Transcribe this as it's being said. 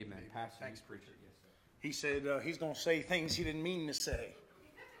Pastor. Thanks, preacher. Yes, sir. He said he's going to say things he didn't mean to say.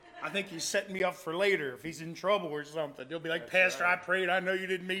 I think he's setting me up for later. If he's in trouble or something, he'll be like, "That's Pastor, right. I prayed. I know you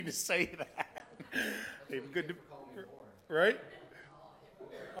didn't mean to say that." Hey, good to, right?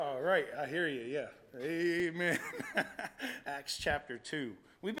 All right, I hear you. Yeah, amen. Acts chapter 2.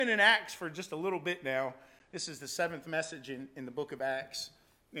 We've been in Acts for just a little bit now. This is the 7th message in the book of Acts,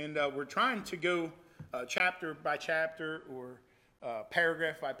 and we're trying to go chapter by chapter or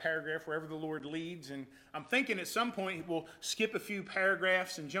paragraph by paragraph, wherever the Lord leads. And I'm thinking at some point we'll skip a few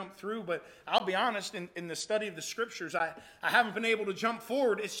paragraphs and jump through, but I'll be honest, in the study of the scriptures, I haven't been able to jump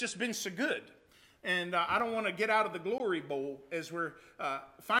forward. It's just been so good. And I don't want to get out of the glory bowl as we're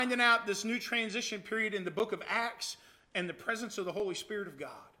finding out this new transition period in the book of Acts and the presence of the Holy Spirit of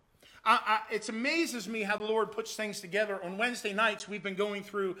God. It amazes me how the Lord puts things together. On Wednesday nights, we've been going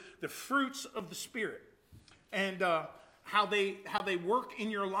through the fruits of the Spirit. And how they work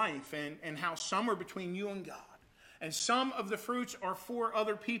in your life, and how some are between you and God. And some of the fruits are for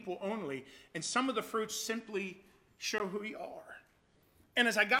other people only, and some of the fruits simply show who you are. And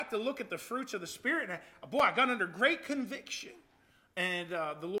as I got to look at the fruits of the Spirit, I got under great conviction. And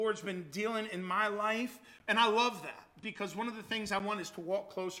the Lord's been dealing in my life, and I love that, because one of the things I want is to walk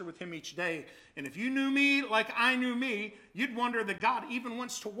closer with Him each day. And if you knew me like I knew me, you'd wonder that God even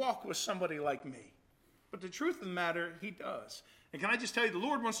wants to walk with somebody like me. But the truth of the matter, He does. And can I just tell you, the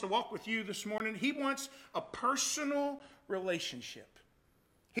Lord wants to walk with you this morning. He wants a personal relationship.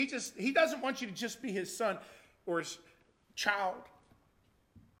 He doesn't want you to just be His son or His child.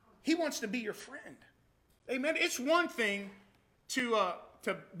 He wants to be your friend. Amen. It's one thing to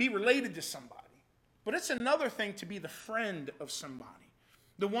be related to somebody, but it's another thing to be the friend of somebody.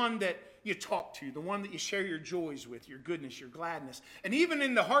 The one that you talk to, the one that you share your joys with, your goodness, your gladness. And even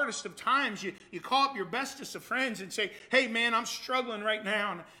in the hardest of times, you call up your bestest of friends and say, "Hey man, I'm struggling right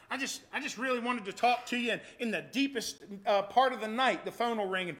now, and I just really wanted to talk to you." And in the deepest part of the night, the phone will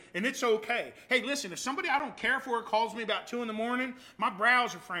ring, and it's okay. Hey, listen, if somebody I don't care for calls me about 2 a.m, my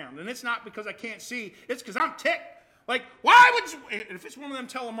brows are frowned. And it's not because I can't see, it's because I'm ticked. Like, why would you? If it's one of them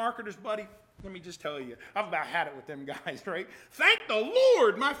telemarketers, buddy, let me just tell you, I've about had it with them guys, right? Thank the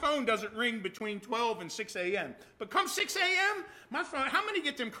Lord my phone doesn't ring between 12 and 6 a.m. But come 6 a.m., my phone, how many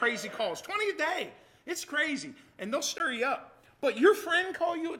get them crazy calls? 20 a day. It's crazy. And they'll stir you up. But your friend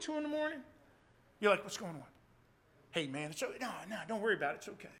call you at 2 a.m, you're like, "What's going on?" "Hey, man, it's okay." No, don't worry about it. It's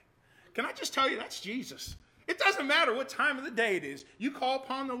okay. Can I just tell you, that's Jesus. It doesn't matter what time of the day it is. You call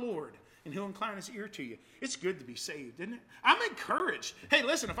upon the Lord, and He'll incline His ear to you. It's good to be saved, isn't it? I'm encouraged. Hey,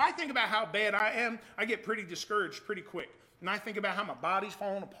 listen, if I think about how bad I am, I get pretty discouraged pretty quick. And I think about how my body's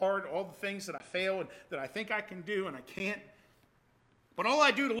falling apart, all the things that I fail and that I think I can do and I can't. But all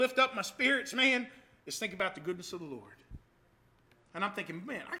I do to lift up my spirits, man, is think about the goodness of the Lord. And I'm thinking,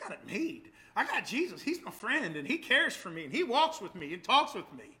 man, I got it made. I got Jesus. He's my friend, and He cares for me, and He walks with me and talks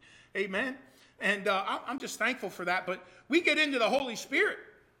with me. Amen? And I'm just thankful for that. But we get into the Holy Spirit.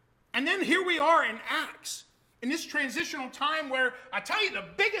 And then here we are in Acts, in this transitional time where I tell you the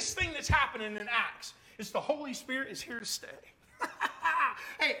biggest thing that's happening in Acts is the Holy Spirit is here to stay.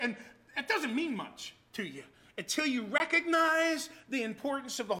 Hey, and that doesn't mean much to you until you recognize the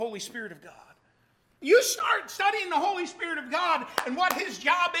importance of the Holy Spirit of God. You start studying the Holy Spirit of God and what His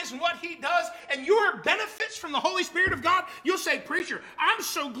job is and what He does, and your benefits from the Holy Spirit of God, you'll say, "Preacher, I'm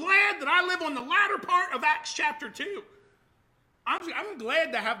so glad that I live on the latter part of Acts chapter 2. I'm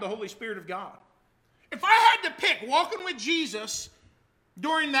glad to have the Holy Spirit of God." If I had to pick walking with Jesus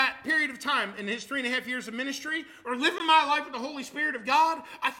during that period of time in His 3.5 years of ministry, or living my life with the Holy Spirit of God,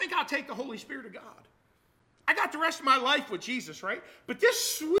 I think I'll take the Holy Spirit of God. I got the rest of my life with Jesus, right? But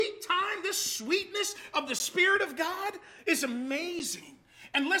this sweet time, this sweetness of the Spirit of God is amazing.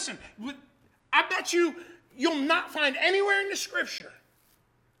 And listen, I bet you'll not find anywhere in the Scripture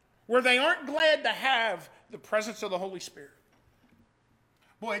where they aren't glad to have the presence of the Holy Spirit.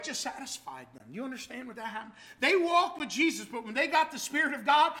 Boy, it just satisfied them. You understand what that happened? They walked with Jesus, but when they got the Spirit of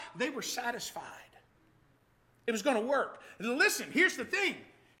God, they were satisfied. It was going to work. Listen, here's the thing.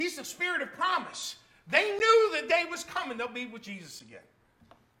 He's the Spirit of promise. They knew the day was coming they'll be with Jesus again.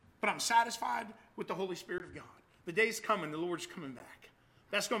 But I'm satisfied with the Holy Spirit of God. The day's coming, the Lord's coming back.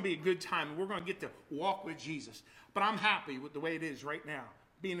 That's going to be a good time, and we're going to get to walk with Jesus. But I'm happy with the way it is right now,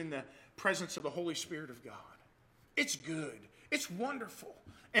 being in the presence of the Holy Spirit of God. It's good. It's wonderful.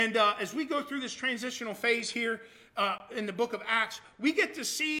 And as we go through this transitional phase here in the book of Acts, we get to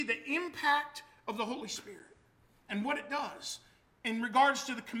see the impact of the Holy Spirit and what it does in regards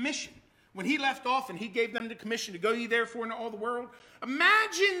to the commission. when he left off and he gave them the commission to go ye therefore into all the world,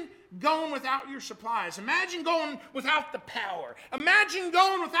 imagine going without your supplies. Imagine going without the power. Imagine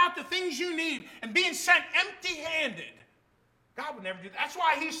going without the things you need and being sent empty-handed. God would never do that. That's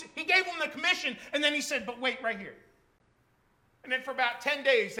why he gave them the commission, and then he said, but wait right here. And then for about 10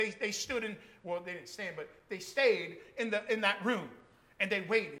 days, they stood in, well, they didn't stand, but they stayed in that room. And they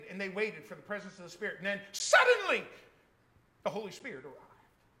waited for the presence of the Spirit. And then suddenly, the Holy Spirit arrived.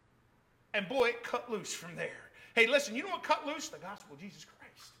 And boy, it cut loose from there. Hey, listen, you know what cut loose? The gospel of Jesus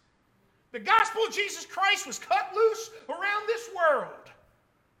Christ. The gospel of Jesus Christ was cut loose around this world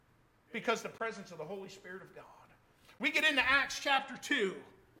because the presence of the Holy Spirit of God. We get into Acts chapter 2.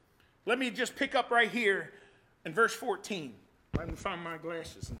 Let me just pick up right here in verse 14. I can find my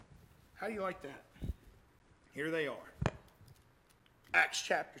glasses. How do you like that? Here they are. Acts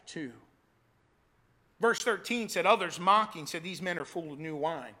chapter 2. Verse 13 said, others mocking said, these men are full of new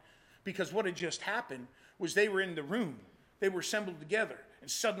wine. Because what had just happened was they were in the room. They were assembled together.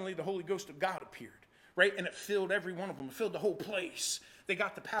 And suddenly the Holy Ghost of God appeared. Right? And it filled every one of them. It filled the whole place. They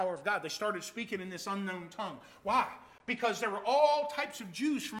got the power of God. They started speaking in this unknown tongue. Why? Because there were all types of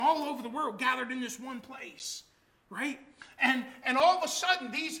Jews from all over the world gathered in this one place. Right? And all of a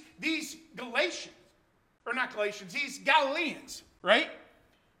sudden, these Galatians, or not Galatians, these Galileans, right?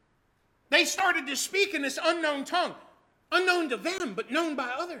 They started to speak in this unknown tongue. Unknown to them, but known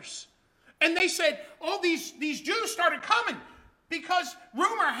by others. And they said, all these Jews started coming because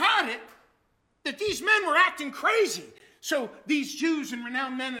rumor had it that these men were acting crazy. So these Jews and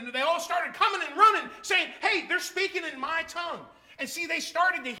renowned men, and they all started coming and running, saying, hey, they're speaking in my tongue. And see, they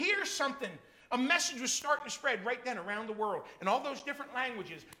started to hear something. A message was starting to spread right then around the world in all those different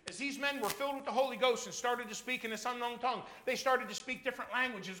languages. As these men were filled with the Holy Ghost and started to speak in this unknown tongue, they started to speak different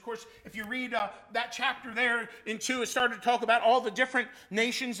languages. Of course, if you read that chapter there in 2, it started to talk about all the different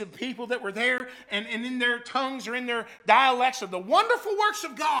nations of people that were there and in their tongues or in their dialects of the wonderful works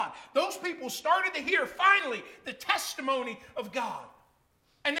of God. Those people started to hear finally the testimony of God.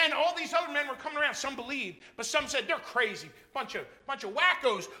 And then all these other men were coming around. Some believed, but some said, they're crazy. Bunch of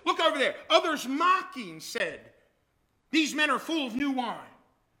wackos. Look over there. Others mocking said, these men are full of new wine.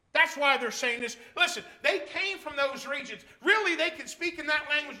 That's why they're saying this. Listen, they came from those regions. Really, they could speak in that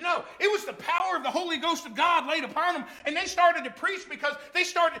language? No. It was the power of the Holy Ghost of God laid upon them. And they started to preach because they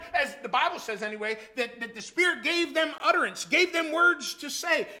started, as the Bible says anyway, that the Spirit gave them utterance, gave them words to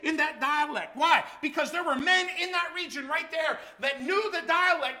say in that dialect. Why? Because there were men in that region right there that knew the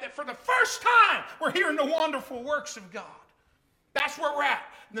dialect that for the first time were hearing the wonderful works of God. That's where we're at.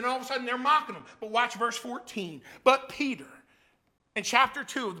 And then all of a sudden they're mocking them. But watch verse 14. But Peter, in chapter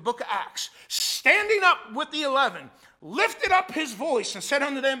 2 of the book of Acts, standing up with the 11, lifted up his voice and said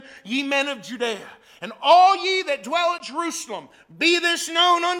unto them, ye men of Judea, and all ye that dwell at Jerusalem, be this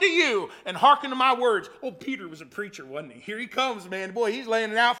known unto you, and hearken to my words. Oh, Peter was a preacher, wasn't he? Here he comes, man. Boy, he's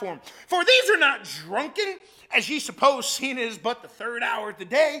laying it out for him. For these are not drunken, as ye suppose, seeing it is but the third hour of the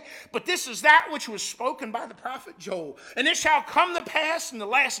day. But this is that which was spoken by the prophet Joel. And it shall come to pass in the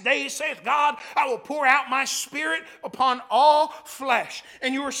last days, saith God, I will pour out my spirit upon all flesh.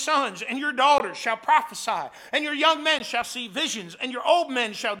 And your sons and your daughters shall prophesy. And your young men shall see visions. And your old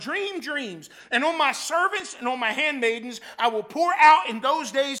men shall dream dreams. And on my servants and on my handmaidens I will pour out in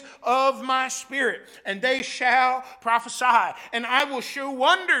those days of my spirit. And they shall prophesy. And I will show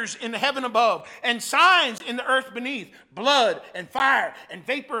wonders in the heaven above, and signs in the earth beneath, blood and fire and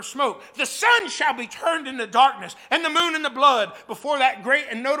vapor of smoke. The sun shall be turned into darkness, and the moon into blood, before that great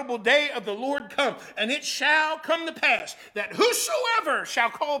and notable day of the Lord come. And it shall come to pass that whosoever shall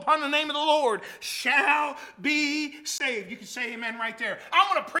call upon the name of the Lord shall be saved. You can say amen right there.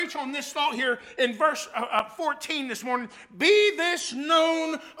 I'm going to preach on this thought here in verse 14 this morning. Be this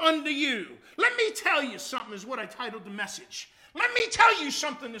known unto you. Let me tell you something is what I titled the message. Let me tell you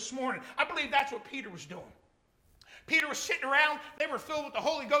something this morning. I believe that's what Peter was doing. Peter was sitting around. They were filled with the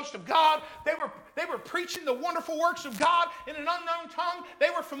Holy Ghost of God. They were preaching the wonderful works of God in an unknown tongue. They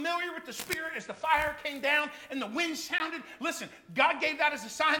were familiar with the Spirit as the fire came down and the wind sounded. Listen, God gave that as a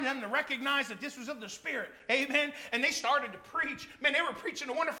sign to them to recognize that this was of the Spirit. Amen. And they started to preach. Man, they were preaching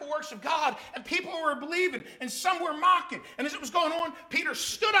the wonderful works of God, and people were believing, and some were mocking. And as it was going on, Peter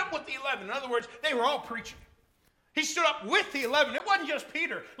stood up with the 11. In other words, they were all preaching. He stood up with the 11. It wasn't just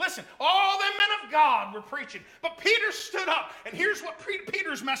Peter. Listen, all the men of God were preaching. But Peter stood up. And here's what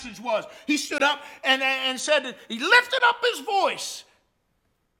Peter's message was. He stood up and said, that he lifted up his voice.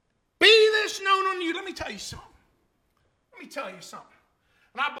 Be this known unto you. Let me tell you something. Let me tell you something.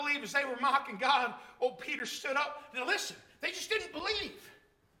 And I believe as they were mocking God, old Peter stood up. Now listen, they just didn't believe.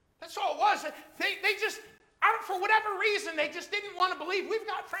 That's all it was. They just, for whatever reason, they just didn't want to believe. We've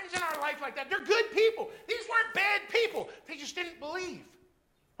got friends in our life like that. They're good people. These weren't bad people. They just didn't believe.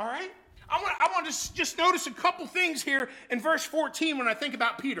 All right? I want to just notice a couple things here in verse 14 when I think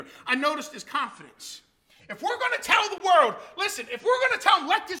about Peter. I noticed his confidence. If we're going to tell the world, listen, if we're going to tell them,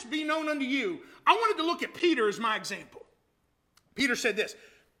 let this be known unto you, I wanted to look at Peter as my example. Peter said this,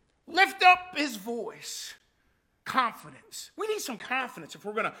 lift up his voice. Confidence. We need some confidence if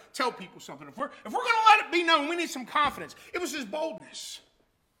we're going to tell people something. If we're going to let it be known, we need some confidence. It was his boldness.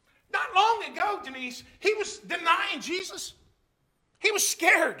 Not long ago, Denise, he was denying Jesus. He was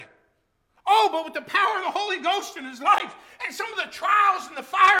scared. Oh, but with the power of the Holy Ghost in his life and some of the trials and the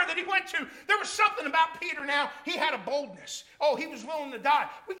fire that he went to, there was something about Peter now. He had a boldness. Oh, he was willing to die.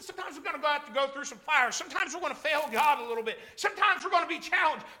 Sometimes we're going to have to go through some fire. Sometimes we're going to fail God a little bit. Sometimes we're going to be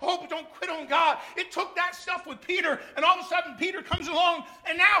challenged. Oh, but don't quit on God. It took that stuff with Peter, and all of a sudden Peter comes along,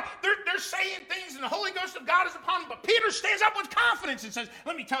 and now they're saying things, and the Holy Ghost of God is upon him. But Peter stands up with confidence and says,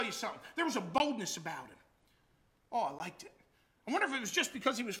 let me tell you something. There was a boldness about him. Oh, I liked it. I wonder if it was just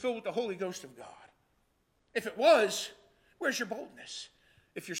because he was filled with the Holy Ghost of God. If it was, where's your boldness?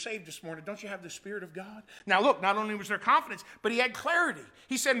 If you're saved this morning, don't you have the Spirit of God? Now look, not only was there confidence, but he had clarity.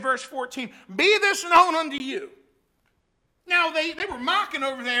 He said in verse 14, be this known unto you. Now they were mocking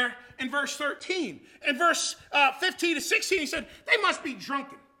over there in verse 13. In verse 15 to 16, he said, they must be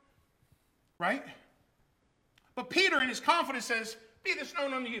drunken. Right? But Peter in his confidence says, be this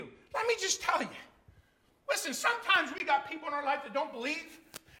known unto you. Let me just tell you. Listen, sometimes we got people in our life that don't believe.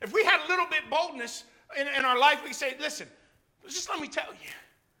 If we had a little bit boldness in our life, we could say, listen, just let me tell you.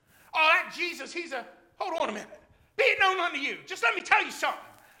 Oh, that Jesus, hold on a minute. Be it known unto you. Just let me tell you something.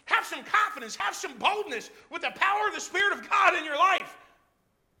 Have some confidence, have some boldness with the power of the Spirit of God in your life.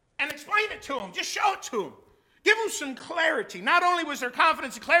 And explain it to them. Just show it to them. Give them some clarity. Not only was there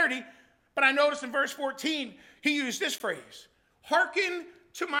confidence and clarity, but I noticed in verse 14, he used this phrase, hearken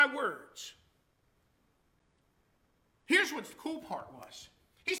to my words. Here's what the cool part was.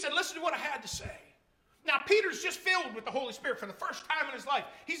 He said, listen to what I had to say. Now, Peter's just filled with the Holy Spirit for the first time in his life.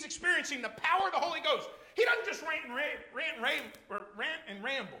 He's experiencing the power of the Holy Ghost. He doesn't just rant and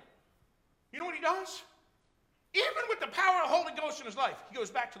ramble. You know what he does? Even with the power of the Holy Ghost in his life, he goes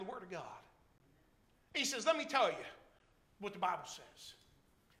back to the Word of God. He says, let me tell you what the Bible says.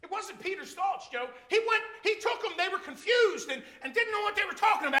 It wasn't Peter's thoughts, Joe. He took them, they were confused and didn't know what they were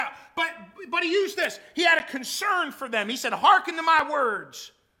talking about. But he used this. He had a concern for them. He said, hearken to my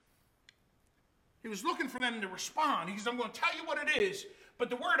words. He was looking for them to respond. He says, I'm going to tell you what it is.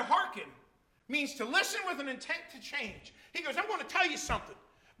 But the word hearken means to listen with an intent to change. He goes, I'm going to tell you something.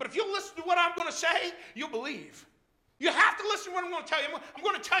 But if you'll listen to what I'm going to say, you'll believe. You have to listen to what I'm going to tell you. I'm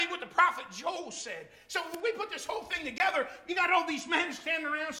going to tell you what the prophet Joel said. So when we put this whole thing together, you got all these men standing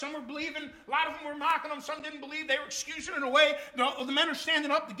around. Some were believing. A lot of them were mocking them. Some didn't believe. They were excusing it away. The men are standing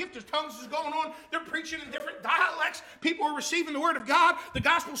up. The gift of tongues is going on. They're preaching in different dialects. People are receiving the word of God. The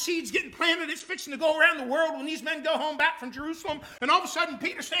gospel seed's getting planted. It's fixing to go around the world when these men go home back from Jerusalem. And all of a sudden,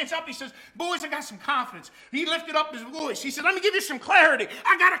 Peter stands up. He says, boys, I got some confidence. He lifted up his voice. He said, let me give you some clarity.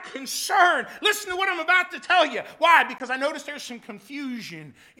 I got a concern. Listen to what I'm about to tell you. Why? Because I noticed there's some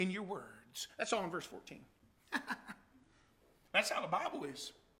confusion in your words. That's all in verse 14. That's how the Bible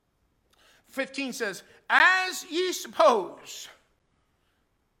is. 15 says, as ye suppose.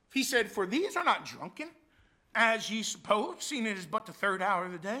 He said, for these are not drunken, as ye suppose, seeing it is but the third hour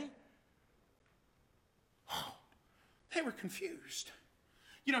of the day. Oh, they were confused.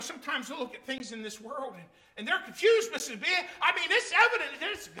 You know, sometimes they look at things in this world and they're confused, Mrs. B. I mean, it's evident that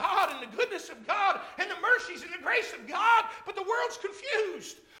it's God and the goodness of God and the mercies and the grace of God, but the world's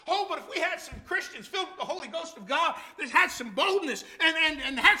confused. Oh, but if we had some Christians filled with the Holy Ghost of God that had some boldness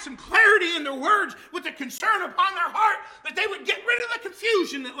and had some clarity in their words with the concern upon their heart, that they would get rid of the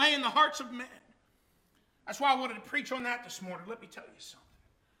confusion that lay in the hearts of men. That's why I wanted to preach on that this morning. Let me tell you something.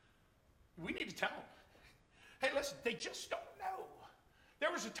 We need to tell them. Hey, listen, they just don't know.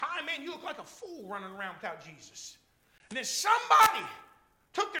 There was a time, man, you look like a fool running around without Jesus. And then somebody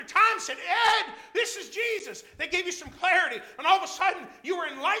took their time and said, Ed, this is Jesus. They gave you some clarity. And all of a sudden, you were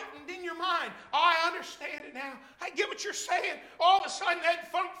enlightened in your mind. Oh, I understand it now. I get what you're saying. All of a sudden, Ed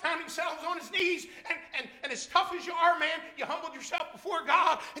Funk found himself on his knees. And as tough as you are, man, you humbled yourself before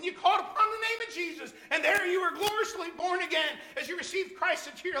God. And you called upon the name of Jesus. And there you were gloriously born again as you received Christ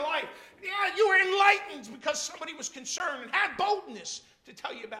into your life. Yeah, you were enlightened because somebody was concerned and had boldness to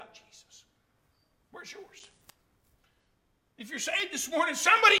tell you about Jesus. Where's yours? If you're saved this morning,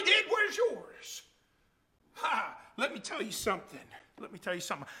 somebody did, where's yours? Let me tell you something. Let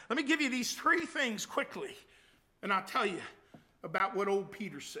me give you these three things quickly, and I'll tell you about what old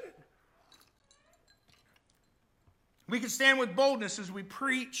Peter said. We can stand with boldness as we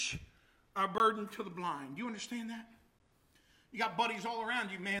preach our burden to the blind. Do you understand that? You got buddies all around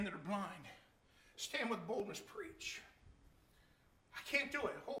you, man, that are blind. Stand with boldness, preach. I can't do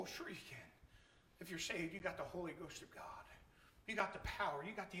it. Oh, sure you can. If you're saved, you got the Holy Ghost of God. You got the power.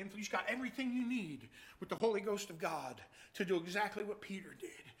 You got the influence. You got everything you need with the Holy Ghost of God to do exactly what Peter did.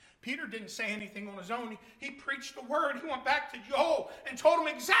 Peter didn't say anything on his own. He preached the word. He went back to Joel and told him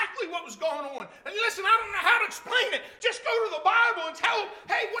exactly what was going on. And listen, I don't know how to explain it. Just go to the Bible and tell him,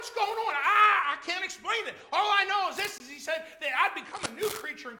 hey, what's going on? I can't explain it. All I know is this, is he said that I'd become a new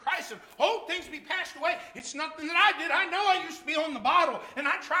creature in Christ and old things be passed away. It's nothing that I did. I know I used to be on the bottle and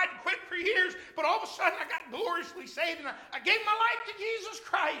I tried to quit for years, but all of a sudden I got gloriously saved and I gave my life to Jesus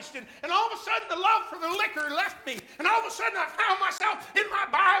Christ. And all of a sudden the love for the liquor left me. And all of a sudden I found myself in my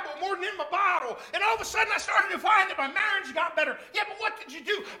Bible more than in my bottle. And all of a sudden I started to find that my marriage got better. Yeah, but what did you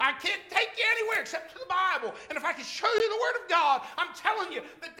do? I can't take you anywhere except to the Bible. And if I could show you the Word of God, I'm telling you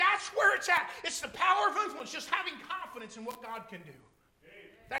that that's where it's at. It's the power of influence, just having confidence in what God can do.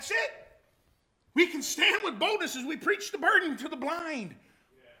 That's it. We can stand with boldness as we preach the burden to the blind.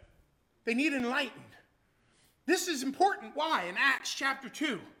 They need enlightened. This is important. Why? In Acts chapter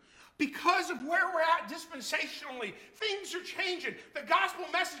 2. Because of where we're at dispensationally, things are changing. The gospel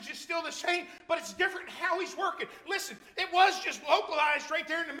message is still the same, but it's different how he's working. Listen, it was just localized right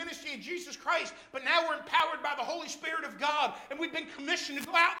there in the ministry of Jesus Christ, but now we're empowered by the Holy Spirit of God, and we've been commissioned to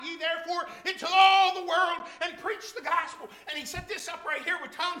go out ye therefore into all the world and preach the gospel. And he set this up right here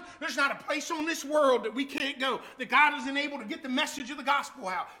with tongues. There's not a place on this world that we can't go, that God isn't able to get the message of the gospel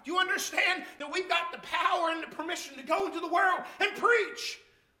out. Do you understand that we've got the power and the permission to go into the world and preach?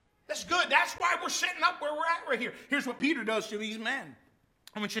 That's good. That's why we're sitting up where we're at right here. Here's what Peter does to these men.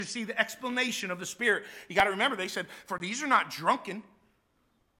 I want you to see the explanation of the Spirit. You got to remember, they said, for these are not drunken,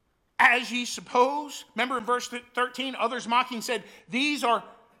 as ye suppose. Remember in verse 13, others mocking said, these are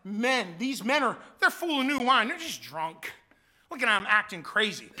men. These men they're full of new wine. They're just drunk. Look at them acting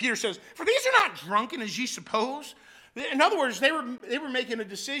crazy. Peter says, for these are not drunken as ye suppose. In other words, they were making a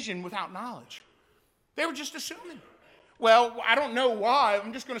decision without knowledge. They were just assuming. Well, I don't know why.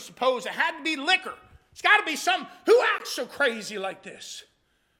 I'm just going to suppose it had to be liquor. It's got to be some. Who acts so crazy like this?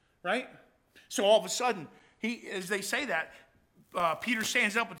 Right? So all of a sudden, as they say that, Peter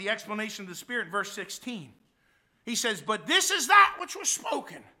stands up with the explanation of the Spirit in verse 16. He says, but this is that which was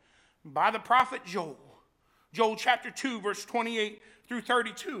spoken by the prophet Joel. Joel chapter 2, verse 28 through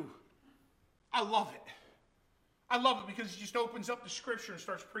 32. I love it. I love it because it just opens up the Scripture and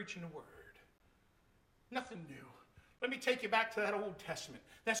starts preaching the Word. Nothing new. Let me take you back to that Old Testament,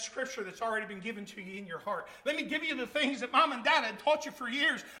 that Scripture that's already been given to you in your heart. Let me give you the things that Mom and Dad had taught you for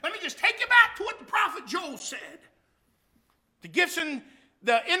years. Let me just take you back to what the prophet Joel said. The gifts and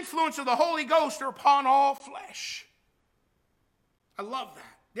the influence of the Holy Ghost are upon all flesh. I love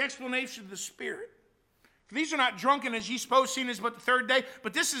that. The explanation of the Spirit. For these are not drunken as ye suppose, seen as but the third day,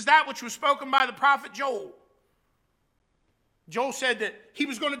 but this is that which was spoken by the prophet Joel. Joel said that he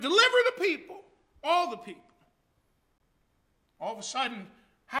was going to deliver the people, all the people. All of a sudden,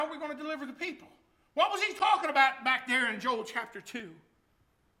 how are we going to deliver the people? What was he talking about back there in Joel chapter 2?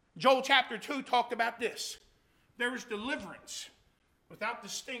 Joel chapter 2 talked about this. There was deliverance without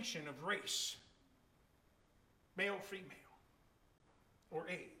distinction of race, male, female, or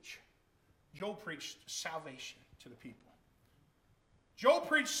age. Joel preached salvation to the people. Joel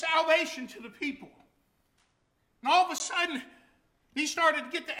preached salvation to the people. And all of a sudden, he started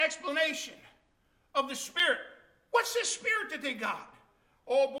to get the explanation of the Spirit. What's this Spirit that they got?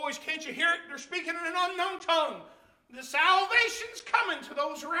 Oh, boys, can't you hear it? They're speaking in an unknown tongue. The salvation's coming to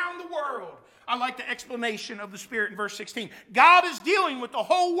those around the world. I like the explanation of the Spirit in verse 16. God is dealing with the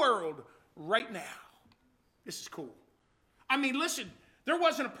whole world right now. This is cool. I mean, listen, there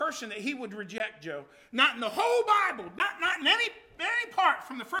wasn't a person that he would reject, Joe. Not in the whole Bible. Not in any part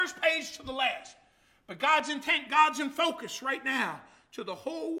from the first page to the last. But God's intent, God's in focus right now to the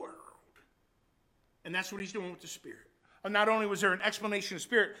whole world. And that's what he's doing with the Spirit. And not only was there an explanation of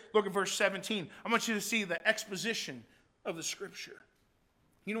Spirit, look at verse 17. I want you to see the exposition of the Scripture.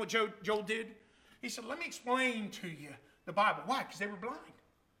 You know what Joel did? He said, let me explain to you the Bible. Why? Because they were blind.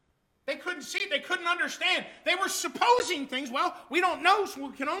 They couldn't see. They couldn't understand. They were supposing things. Well, we don't know, so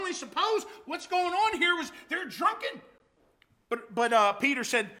we can only suppose what's going on here was they're drunken. But Peter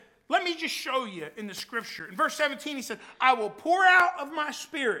said, let me just show you in the Scripture. In verse 17, he said, I will pour out of my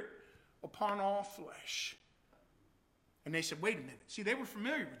Spirit upon all flesh. And they said, wait a minute. See, they were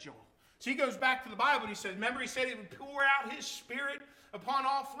familiar with Joel. So he goes back to the Bible and he says, remember he said he would pour out his Spirit upon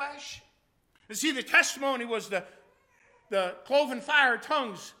all flesh? And see, the testimony was the cloven fire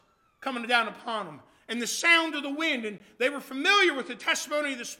tongues coming down upon them. and the sound of the wind. And they were familiar with the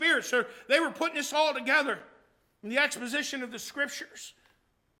testimony of the Spirit. So they were putting this all together in the exposition of the Scriptures.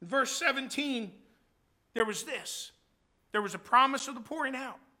 In verse 17, there was this. There was a promise of the pouring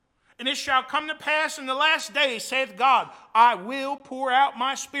out. And it shall come to pass in the last days, saith God, I will pour out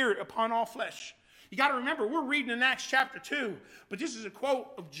my Spirit upon all flesh. You got to remember, we're reading in Acts chapter 2, but this is a quote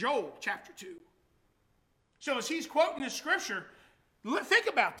of Joel chapter 2. So as he's quoting this scripture, think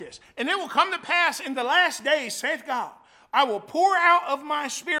about this. And it will come to pass in the last days, saith God, I will pour out of my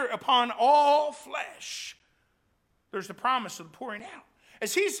Spirit upon all flesh. There's the promise of the pouring out.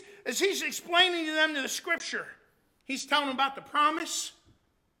 As he's explaining to them the scripture, he's telling them about the promise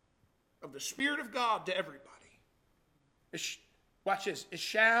of the Spirit of God to everybody. Watch this. It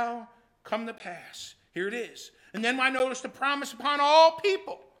shall come to pass. Here it is. And then I notice the promise upon all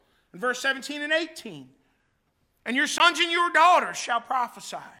people. In verse 17 and 18. And your sons and your daughters shall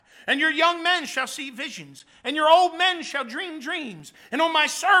prophesy. And your young men shall see visions. And your old men shall dream dreams. And on my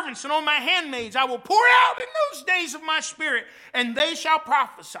servants and on my handmaids I will pour out in those days of my Spirit. And they shall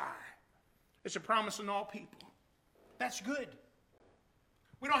prophesy. It's a promise on all people. That's good.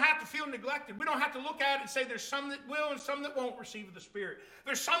 We don't have to feel neglected. We don't have to look at it and say there's some that will and some that won't receive of the Spirit.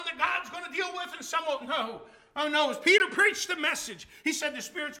 There's some that God's going to deal with and some won't. No. Oh no, as Peter preached the message, he said the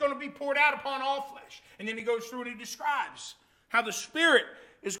Spirit's going to be poured out upon all flesh. And then he goes through and he describes how the Spirit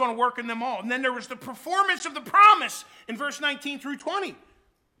is going to work in them all. And then there was the performance of the promise in verse 19 through 20.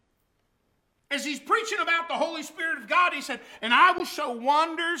 As he's preaching about the Holy Spirit of God, he said, and I will show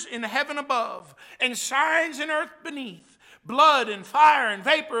wonders in heaven above and signs in earth beneath, blood and fire and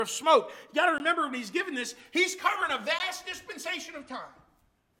vapor of smoke. You got to remember when he's giving this, he's covering a vast dispensation of time.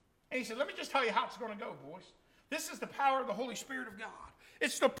 And he said, let me just tell you how it's going to go, boys. This is the power of the Holy Spirit of God.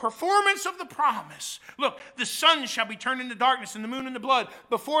 It's the performance of the promise. Look, the sun shall be turned into darkness and the moon into blood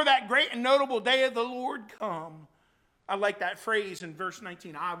before that great and notable day of the Lord come. I like that phrase in verse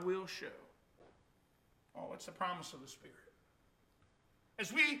 19, I will show. Oh, it's the promise of the Spirit.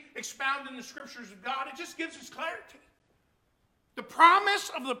 As we expound in the scriptures of God, it just gives us clarity. The promise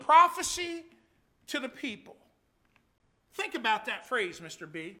of the prophecy to the people. Think about that phrase,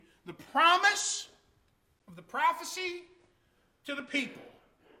 Mr. B. The promise of the prophecy to the people.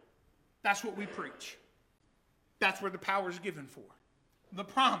 That's what we preach. That's where the power is given for. The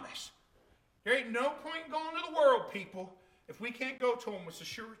promise. There ain't no point going to the world, people, if we can't go to them with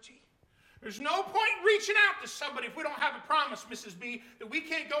surety. There's no point reaching out to somebody if we don't have a promise, Mrs. B, that we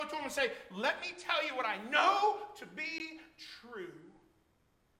can't go to them and say, let me tell you what I know to be true.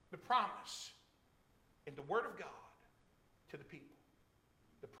 The promise in the Word of God to the people.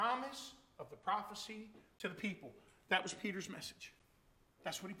 The promise of the prophecy to the people. That was Peter's message.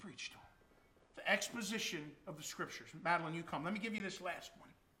 That's what he preached on. The exposition of the Scriptures. Madeline, you come. Let me give you this last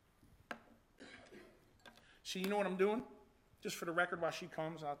one. See, you know what I'm doing? Just for the record, while she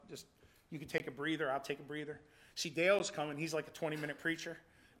comes, you can take a breather, I'll take a breather. See, Dale's coming. He's like a 20-minute preacher.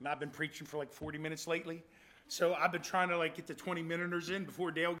 And I've been preaching for like 40 minutes lately. So I've been trying to get the 20-minuters in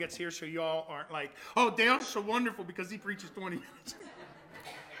before Dale gets here so y'all aren't like, oh, Dale's so wonderful because he preaches 20 minutes.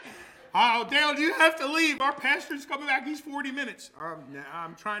 Oh, Dale, you have to leave. Our pastor's coming back. He's 40 minutes.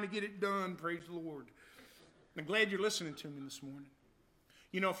 I'm trying to get it done. Praise the Lord. I'm glad you're listening to me this morning.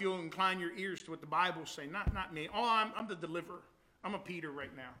 You know, if you'll incline your ears to what the Bible says, not me. Oh, I'm the deliverer. I'm a Peter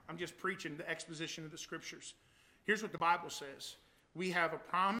right now. I'm just preaching the exposition of the Scriptures. Here's what the Bible says. We have a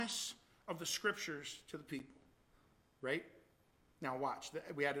promise of the Scriptures to the people, right? Now watch.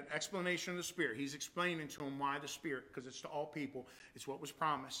 We had an explanation of the Spirit. He's explaining to them why the Spirit, because it's to all people. It's what was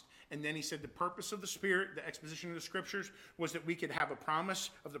promised. And then he said the purpose of the Spirit, the exposition of the Scriptures, was that we could have a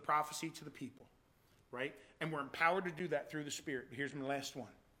promise of the prophecy to the people, right? And we're empowered to do that through the Spirit. Here's my last one.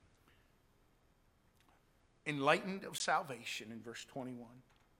 Enlightened of salvation in verse 21.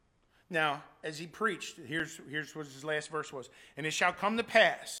 Now, as he preached, here's what his last verse was. And it shall come to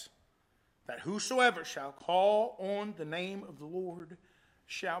pass that whosoever shall call on the name of the Lord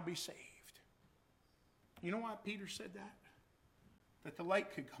shall be saved. You know why Peter said that? That the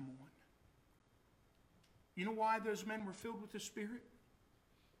light could come on. You know why those men were filled with the Spirit?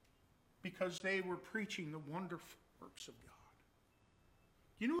 Because they were preaching the wonderful works of God.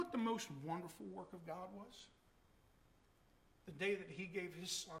 You know what the most wonderful work of God was? The day that he gave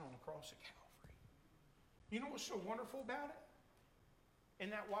his son on the cross of Calvary. You know what's so wonderful about it?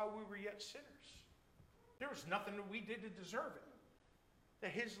 And that while we were yet sinners, there was nothing that we did to deserve it.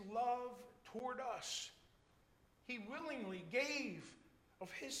 That his love toward us, he willingly gave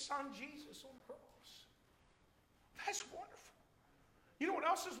of his son Jesus on the cross. That's wonderful. You know what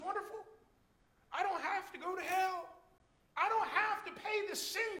else is wonderful? I don't have to go to hell. I don't have to pay the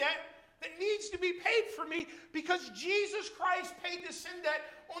sin debt that needs needs to be paid for me because Jesus Christ paid the sin debt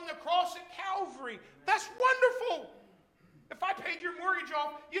on the cross at Calvary. That's wonderful. If I paid your mortgage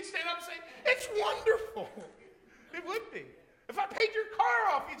off, you'd stand up and say, it's wonderful. It would be. If I paid your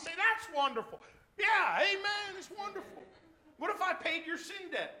car off, you'd say, that's wonderful. Yeah, amen, it's wonderful. What if I paid your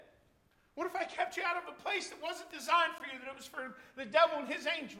sin debt? What if I kept you out of a place that wasn't designed for you, that it was for the devil and his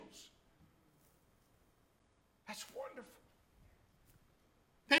angels? That's wonderful.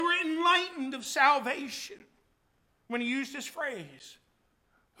 They were enlightened of salvation when he used this phrase,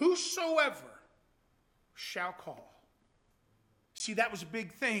 whosoever shall call. See, that was a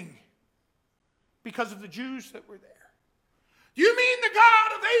big thing because of the Jews that were there. You mean the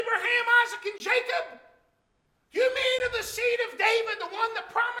God of Abraham, Isaac, and Jacob? You mean of the seed of David, the one that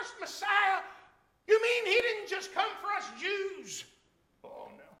promised Messiah? You mean he didn't just come for us Jews? Oh,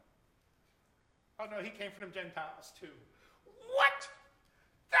 no. Oh, no, he came for them Gentiles, too. What?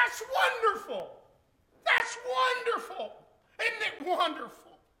 That's wonderful. That's wonderful. Isn't it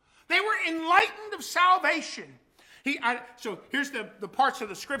wonderful? They were enlightened of salvation. So here's the parts of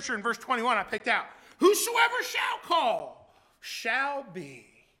the scripture in verse 21 I picked out. Whosoever shall call shall be.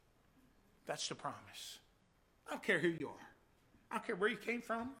 That's the promise. I don't care who you are. I don't care where you came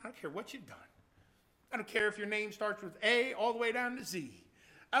from. I don't care what you've done. I don't care if your name starts with A all the way down to Z.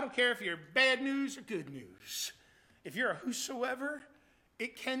 I don't care if you're bad news or good news. If you're a whosoever,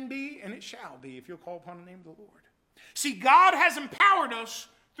 it can be and it shall be if you'll call upon the name of the Lord. See, God has empowered us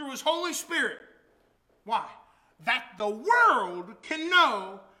through his Holy Spirit. Why? That the world can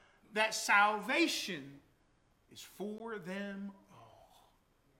know that salvation is for them all.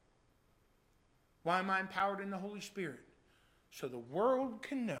 Why am I empowered in the Holy Spirit? So the world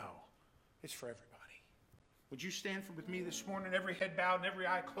can know it's for everybody. Would you stand with me this morning, every head bowed and every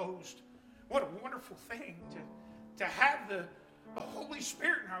eye closed? What a wonderful thing to have the Holy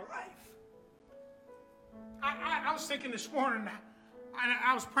Spirit in our life. I was thinking this morning,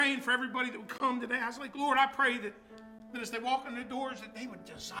 I was praying for everybody that would come today. I was like, Lord, I pray that as they walk in the doors, that they would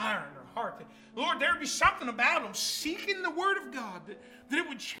desire in their heart. That, Lord, there would be something about them seeking the Word of God, that it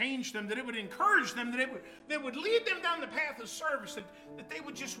would change them, that it would encourage them, that it would lead them down the path of service, that they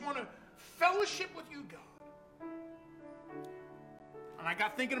would just want to fellowship with you, God. And I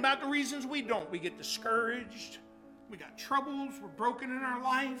got thinking about the reasons we don't. We get discouraged. We got troubles. We're broken in our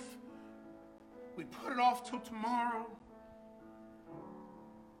life. We put it off till tomorrow.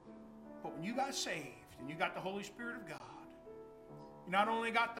 But when you got saved and you got the Holy Spirit of God, you not only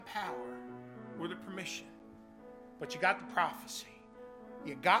got the power or the permission, but you got the prophecy.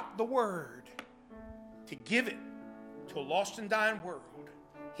 You got the word to give it to a lost and dying world.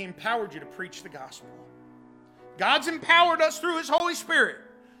 He empowered you to preach the gospel. God's empowered us through his Holy Spirit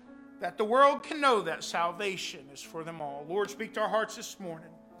that the world can know that salvation is for them all. Lord, speak to our hearts this morning.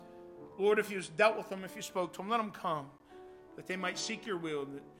 Lord, if you dealt with them, if you spoke to them, let them come, that they might seek your will,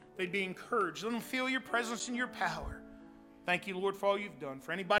 that they'd be encouraged. Let them feel your presence and your power. Thank you, Lord, for all you've done.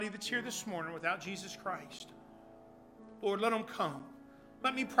 For anybody that's here this morning without Jesus Christ, Lord, let them come.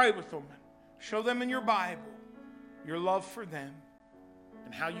 Let me pray with them. Show them in your Bible your love for them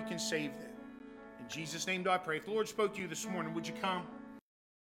and how you can save them. In Jesus' name do I pray. If the Lord spoke to you this morning, would you come?